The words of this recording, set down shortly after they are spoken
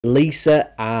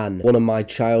Lisa Ann, one of my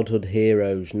childhood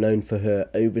heroes, known for her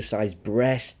oversized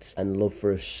breasts and love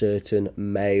for a certain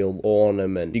male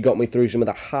ornament. She got me through some of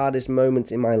the hardest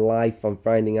moments in my life, from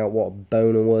finding out what a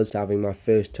boner was to having my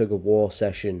first tug-of-war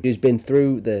session. She's been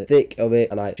through the thick of it,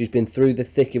 and I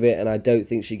don't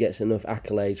think she gets enough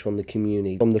accolades from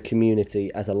the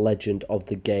community as a legend of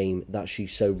the game that she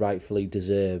so rightfully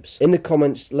deserves. In the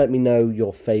comments, let me know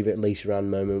your favourite Lisa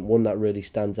Ann moment, one that really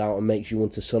stands out and makes you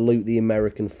want to salute the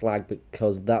American flag,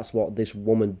 because that's what this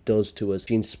woman does to us.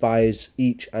 She inspires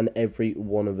each and every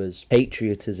one of us.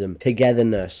 Patriotism,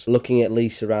 togetherness. Looking at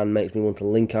Lisa Ann makes me want to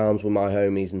link arms with my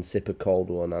homies and sip a cold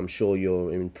one. I'm sure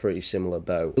you're in pretty similar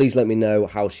boat. Please let me know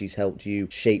how she's helped you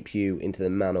shape you into the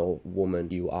man or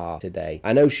woman you are today.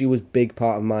 I know she was a big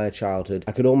part of my childhood.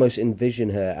 I could almost envision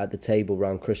her at the table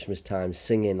around Christmas time,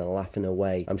 singing and laughing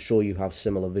away. I'm sure you have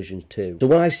similar visions too. So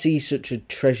when I see such a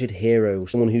treasured hero,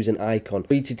 someone who's an icon,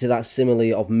 treated to that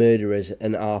simile of murderers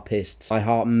and arpists, my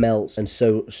heart melts and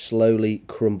so slowly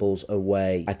crumbles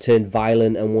away. I turn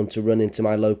violent and want to run into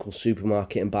my local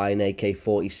supermarket and buy an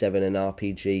AK-47 and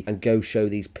RPG and go show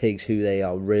these pigs who they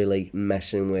are really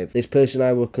messing with. This person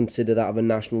I would consider that of a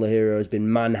national hero has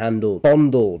been manhandled,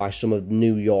 fondled by some of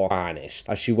New York's finest,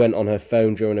 as she went on her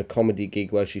phone during a comedy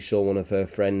gig where she saw one of her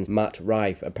friends, Matt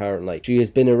Rife, apparently. She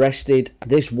has been arrested.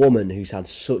 This woman who's had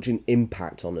such an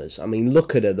impact on us. I mean,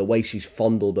 look at her, the way she's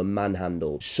fondled and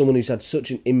manhandled. Someone who's had such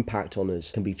an impact on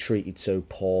us can be treated so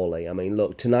poorly. I mean,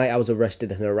 look, tonight I was arrested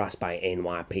and harassed by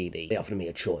NYPD. They offered me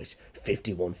a choice: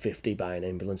 5150 by an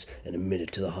ambulance and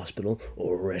admitted to the hospital,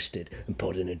 or arrested and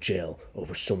put in a jail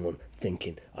over someone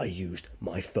thinking I used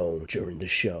my phone during the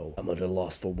show. I'm at a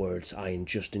loss for words. I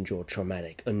just enjoyed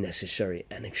traumatic, unnecessary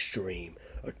and extreme,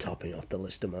 or topping off the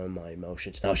list of my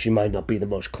emotions. Now, she might not be the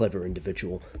most clever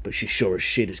individual, but she sure as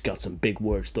shit has got some big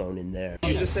words thrown in there.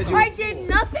 I did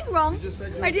nothing wrong.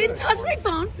 I didn't touch my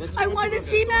phone. I wanted to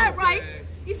see Matt Rife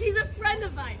because he's a friend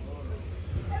of mine.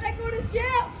 And I go to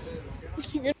jail.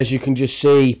 As you can just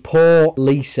see, poor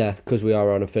Lisa, because we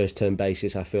are on a first-term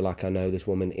basis, I feel like I know this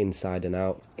woman inside and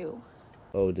out. Ew.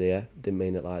 Oh dear, didn't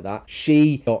mean it like that.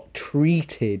 She got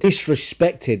treated,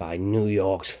 disrespected by New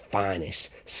York's finest.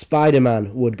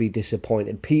 Spider-Man would be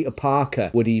disappointed. Peter Parker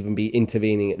would even be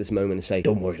intervening at this moment and say,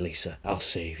 "Don't worry, Lisa, I'll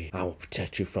save you. I will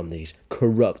protect you from these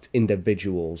corrupt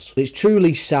individuals." It's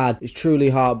truly sad. It's truly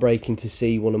heartbreaking to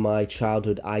see one of my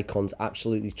childhood icons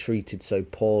absolutely treated so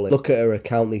poorly. Look at her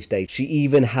account these days. She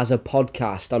even has a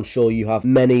podcast. I'm sure you have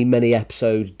many, many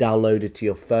episodes downloaded to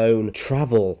your phone.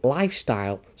 Travel,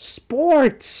 lifestyle, sports.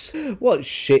 What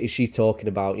shit is she talking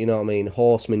about? You know what I mean?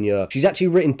 Horse manure. She's actually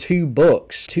written 2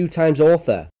 books. 2 times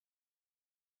author.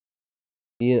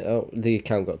 You know, the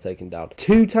account got taken down.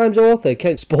 2 times author.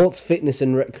 Sports, fitness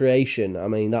and recreation. I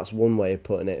mean, that's one way of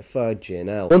putting it. Fudging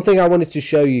hell. One thing I wanted to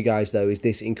show you guys, though, is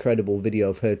this incredible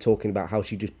video of her talking about how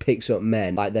she just picks up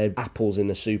men like they're apples in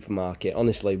the supermarket.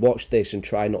 Honestly, watch this and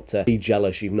try not to be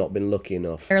jealous you've not been lucky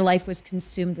enough. Her life was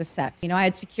consumed with sex. You know, I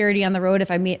had security on the road.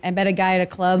 If I met a guy at a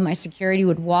club, my security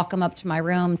would walk him up to my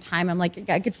room, time him like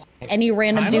I could any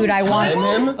random dude I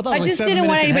want. I just didn't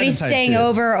want anybody staying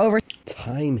over.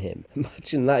 Time him.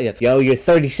 Imagine that. Yo, your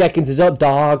 30 seconds is up,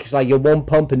 dog. It's like you're 1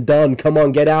 pump and done. Come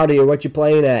on, get out of here. What you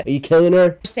playing at? Are you killing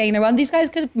her? Staying there. Well, these guys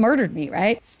could have murdered me,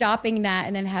 right? Stopping that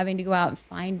and then having to go out and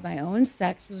find my own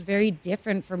sex was very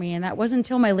different for me. And that wasn't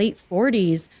until my late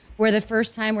 40s where the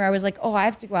first time where I was like, oh, I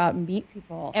have to go out and meet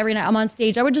people. Every night I'm on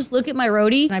stage, I would just look at my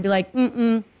roadie and I'd be like,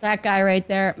 that guy right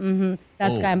there,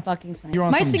 that's the guy I'm fucking signing.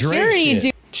 My security,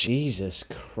 dude. Jesus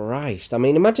Christ. I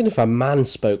mean, imagine if a man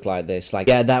spoke like this. Like,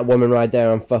 yeah, that woman right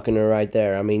there, I'm fucking her right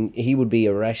there. I mean, he would be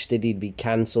arrested, he'd be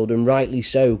cancelled, and rightly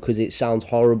so, because it sounds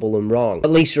horrible and wrong.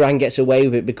 But Lisa Ann gets away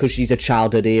with it because she's a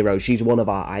childhood hero. She's one of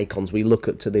our icons. We look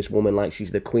up to this woman like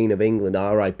she's the Queen of England,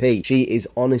 R.I.P. She is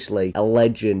honestly a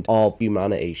legend of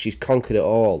humanity. She's conquered it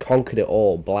all. Conquered it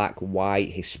all. Black,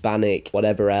 white, Hispanic,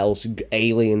 whatever else.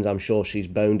 Aliens, I'm sure she's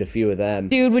boned a few of them.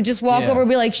 Dude would just walk over and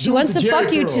be like, she wants to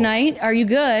fuck you tonight. Are you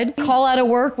good? Call out of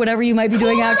work, whatever you might be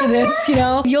doing after this, you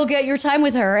know? You'll get your time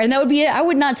with her. And that would be it. I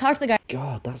would not talk to the guy.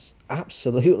 God, that's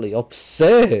absolutely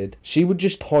absurd. She would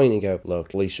just point and go,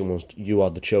 look, Lisa wants, you are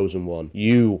the chosen one.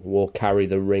 You will carry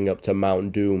the ring up to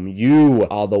Mount Doom. You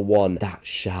are the one that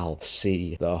shall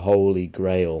see the Holy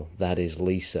Grail. That is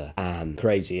Lisa Ann.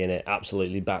 Crazy, innit?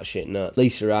 Absolutely batshit nuts.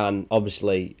 Lisa Ann,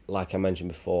 obviously, like I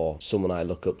mentioned before, someone I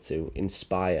look up to,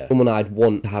 inspire. Someone I'd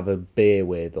want to have a beer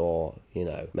with, or, you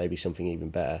know, maybe something even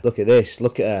better. Look at this.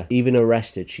 Look at her. Even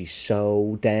arrested, she's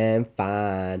so damn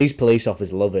fine. These police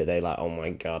officers love it. They like, oh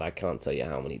my god, I can't tell you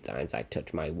how many times I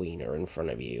touched my wiener in front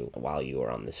of you while you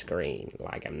were on the screen.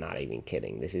 Like, I'm not even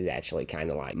kidding. This is actually kind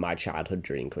of like my childhood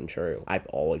dream come true. I've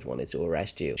always wanted to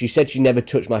arrest you. She said she never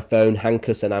touched my phone.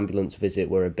 Handcuffs and ambulance visit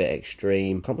were a bit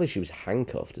extreme. Can't believe she was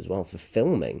handcuffed as well for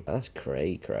filming. That's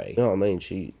cray. You know what I mean?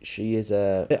 She is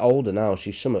a bit older now.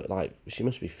 She's somewhat like, she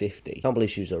must be 50. Can't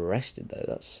believe she was arrested though.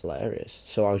 That's hilarious.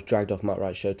 So I was dragged off Matt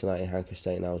Wright's show tonight in handcuffs,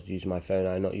 saying I was using my phone.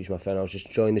 I not using my phone. I was just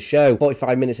enjoying the show.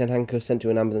 45 minutes in handcuffs, sent to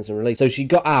an ambulance and released. So she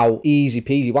got out easy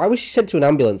peasy. Why was she sent to an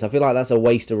ambulance? I feel like that's a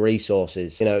waste of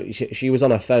resources. You know, she was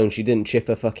on her phone. She didn't chip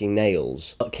her fucking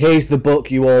nails. Look, here's the book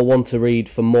you all want to read.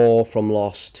 For more, from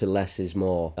loss to less is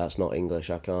more. That's not English,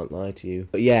 I can't lie to you.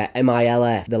 But yeah,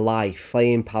 MILF, the life.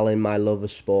 Playing, palling, my love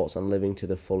of sports and living to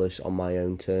the fullest on my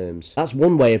own terms. That's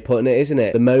one way of putting it, isn't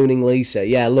it? The moaning Lisa.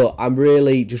 Yeah, look, I'm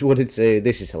really just wanted to...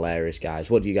 This is hilarious, guys.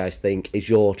 What do you guys think? Is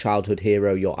your childhood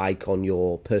hero, your icon,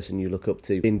 your person you look up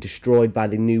to, been destroyed by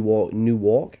the New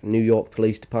York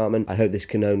Police Department? I hope this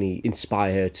can only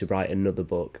inspire her to write another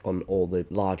book on all the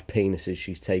large penises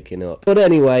she's taken up. But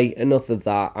anyway, enough of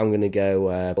that. I'm going to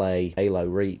go play Halo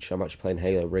Reach. I'm actually playing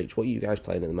Halo Reach. What are you guys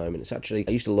playing at the moment? It's actually...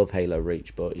 I used to love Halo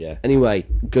Reach, but yeah. Anyway,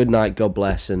 good night, God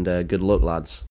bless, and good luck, lads.